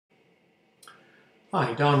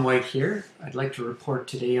Hi, Don White here. I'd like to report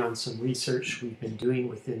today on some research we've been doing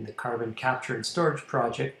within the carbon capture and storage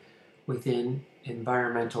project within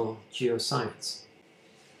environmental geoscience.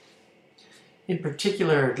 In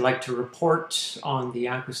particular, I'd like to report on the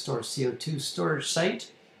Aquistore CO2 storage site,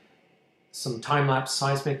 some time-lapse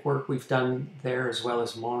seismic work we've done there, as well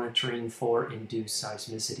as monitoring for induced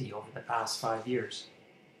seismicity over the past 5 years.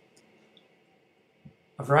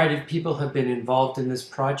 A variety of people have been involved in this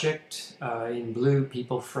project. In blue,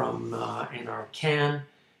 people from NRCan,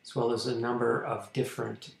 as well as a number of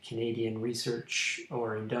different Canadian research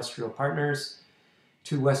or industrial partners,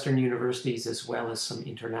 2 Western universities, as well as some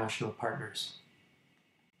international partners.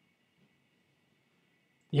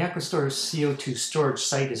 The Aquistore CO2 storage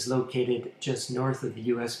site is located just north of the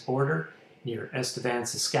US border near Estevan,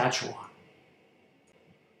 Saskatchewan.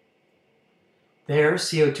 There,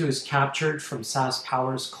 CO2 is captured from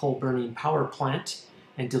SaskPower's coal-burning power plant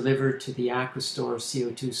and delivered to the Aquistore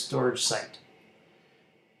CO2 storage site.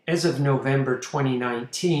 As of November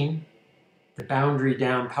 2019, the Boundary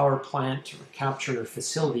Dam power plant or capture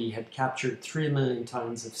facility had captured 3 million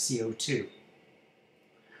tons of CO2.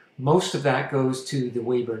 Most of that goes to the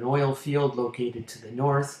Weyburn oil field located to the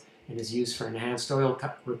north and is used for enhanced oil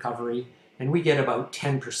recovery, and we get about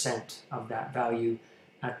 10% of that value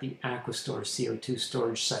at the Aquistore CO2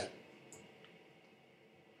 storage site.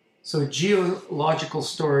 So geological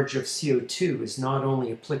storage of CO2 is not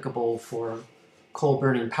only applicable for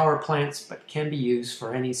coal-burning power plants, but can be used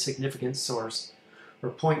for any significant source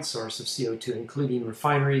or point source of CO2, including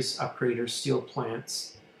refineries, upgraders, steel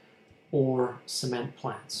plants, or cement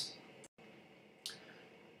plants.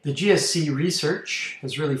 The GSC research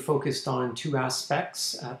has really focused on 2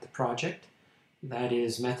 aspects at the project. That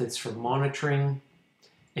is methods for monitoring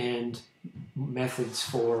and methods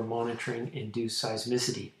for monitoring induced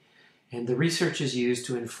seismicity. And the research is used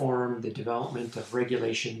to inform the development of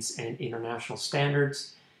regulations and international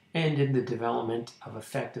standards and in the development of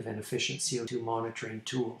effective and efficient CO2 monitoring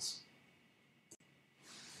tools.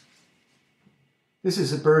 This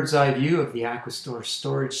is a bird's eye view of the Aquistore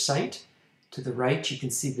storage site. To the right, you can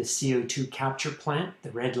see the CO2 capture plant.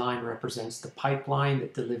 The red line represents the pipeline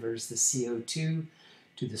that delivers the CO2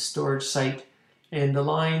 to the storage site. And the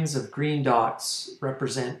lines of green dots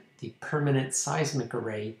represent the permanent seismic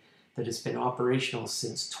array that has been operational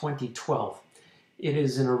since 2012. It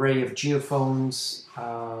is an array of geophones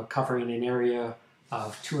covering an area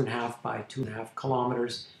of 2.5 by 2.5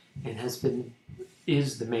 kilometers and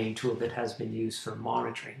is the main tool that has been used for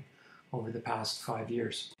monitoring over the past 5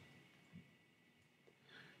 years.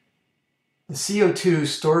 The CO2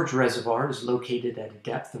 storage reservoir is located at a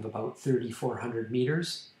depth of about 3,400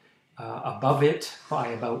 meters. Above it, by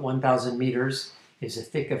about 1,000 meters, is a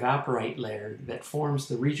thick evaporite layer that forms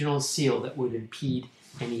the regional seal that would impede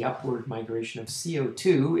any upward migration of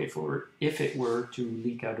CO2 if it were to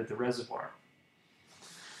leak out of the reservoir.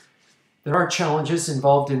 There are challenges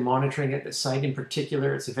involved in monitoring at the site. In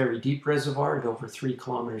particular, it's a very deep reservoir at over 3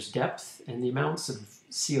 kilometers depth, and the amounts of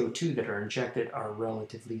CO2 that are injected are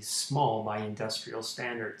relatively small by industrial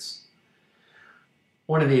standards.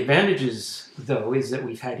 One of the advantages, though, is that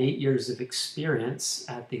we've had 8 years of experience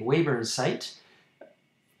at the Weyburn site.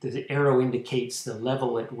 The arrow indicates the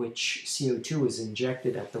level at which CO2 is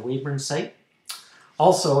injected at the Weyburn site.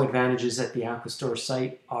 Also, advantages at the Aquistore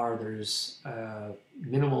site are there's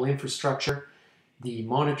minimal infrastructure, the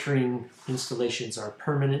monitoring installations are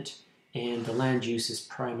permanent, and the land use is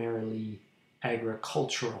primarily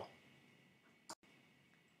agricultural.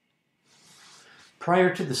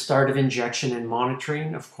 Prior to the start of injection and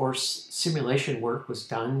monitoring, of course, simulation work was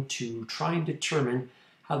done to try and determine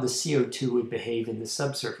how the CO2 would behave in the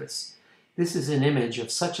subsurface. This is an image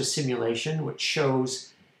of such a simulation which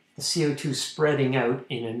shows the CO2 spreading out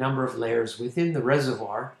in a number of layers within the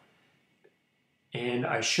reservoir. And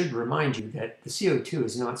I should remind you that the CO2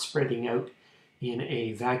 is not spreading out in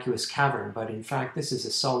a vacuous cavern, but in fact this is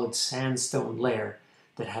a solid sandstone layer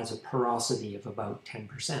that has a porosity of about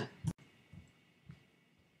 10%.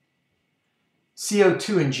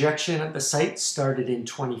 CO2 injection at the site started in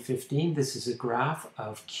 2015. This is a graph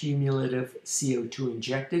of cumulative CO2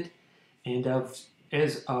 injected, and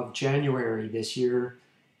as of January this year,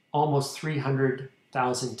 almost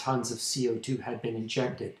 300,000 tons of CO2 had been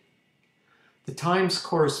injected. The times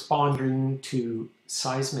corresponding to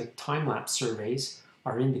seismic time-lapse surveys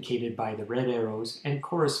are indicated by the red arrows and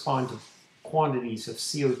correspond to quantities of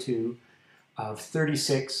CO2 of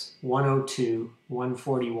 36, 102,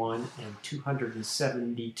 141, and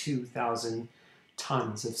 272,000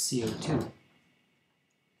 tons of CO2.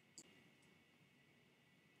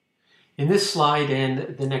 In this slide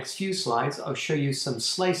and the next few slides, I'll show you some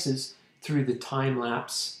slices through the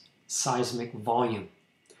time-lapse seismic volume.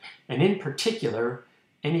 And in particular,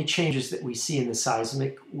 any changes that we see in the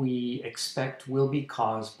seismic we expect will be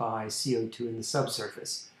caused by CO2 in the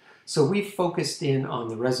subsurface. So we've focused in on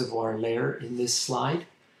the reservoir layer in this slide.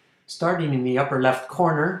 Starting in the upper left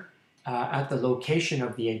corner, at the location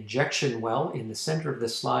of the injection well in the center of the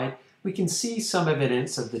slide, we can see some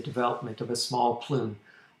evidence of the development of a small plume,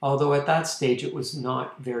 although at that stage it was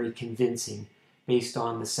not very convincing based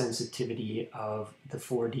on the sensitivity of the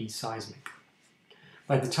 4D seismic.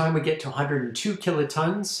 By the time we get to 102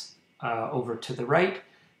 kilotons over to the right,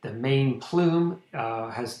 the main plume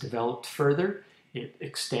has developed further. It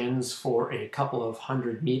extends for a couple of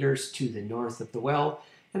 100 meters to the north of the well,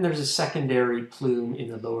 and there's a secondary plume in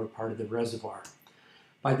the lower part of the reservoir.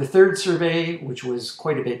 By the third survey, which was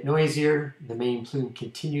quite a bit noisier, the main plume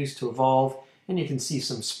continues to evolve, and you can see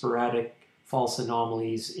some sporadic false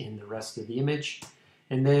anomalies in the rest of the image.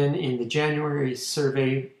 And then in the January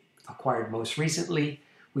survey, acquired most recently,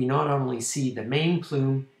 we not only see the main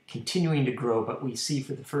plume continuing to grow, but we see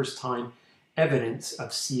for the first time evidence of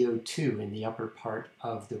CO2 in the upper part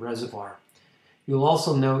of the reservoir. You'll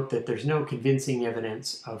also note that there's no convincing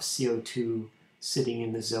evidence of CO2 sitting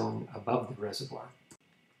in the zone above the reservoir.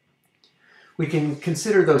 We can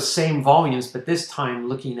consider those same volumes, but this time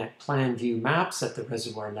looking at plan view maps at the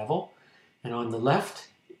reservoir level. And on the left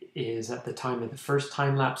is at the time of the first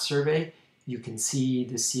time-lapse survey, you can see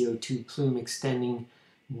the CO2 plume extending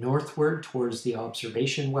northward towards the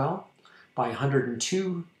observation well. By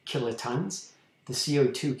 102 kilotons, the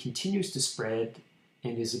CO2 continues to spread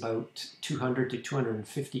and is about 200 to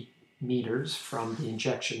 250 meters from the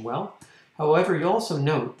injection well. However, you also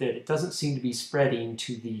note that it doesn't seem to be spreading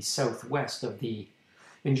to the southwest of the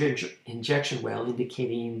injection well,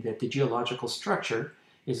 indicating that the geological structure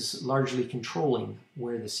is largely controlling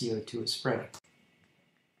where the CO2 is spreading.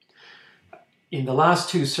 In the last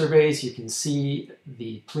two surveys, you can see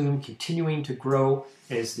the plume continuing to grow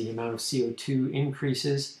as the amount of CO2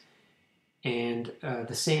 increases, and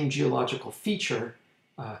the same geological feature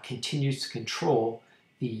continues to control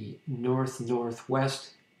the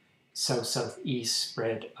north-northwest, south-southeast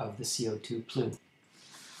spread of the CO2 plume.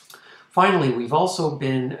 Finally, we've also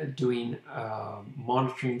been doing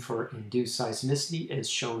monitoring for induced seismicity as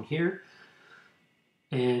shown here.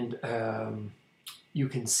 And you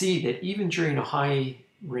can see that even during a high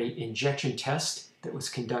rate injection test that was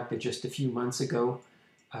conducted just a few months ago,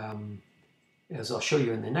 as I'll show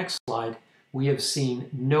you in the next slide, we have seen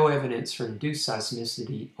no evidence for induced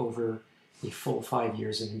seismicity over a full 5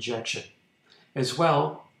 years of injection. As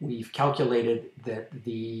well, we've calculated that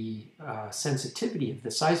the sensitivity of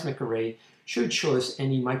the seismic array should show us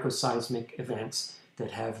any microseismic events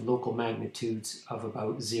that have local magnitudes of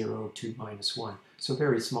about 0 to -1. So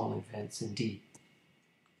very small events indeed.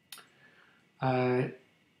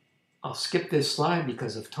 I'll skip this slide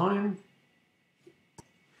because of time.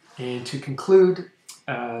 And to conclude,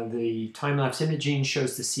 the time-lapse imaging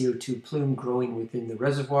shows the CO2 plume growing within the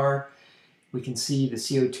reservoir. We can see the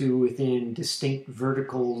CO2 within distinct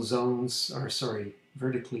vertical zones,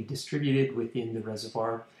 vertically distributed within the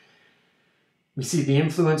reservoir. We see the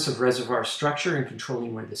influence of reservoir structure in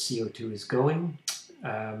controlling where the CO2 is going.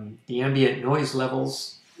 The ambient noise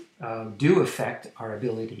levels do affect our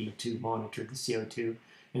ability to monitor the CO2.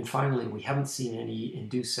 And finally, we haven't seen any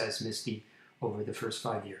induced seismicity over the first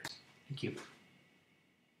 5 years. Thank you.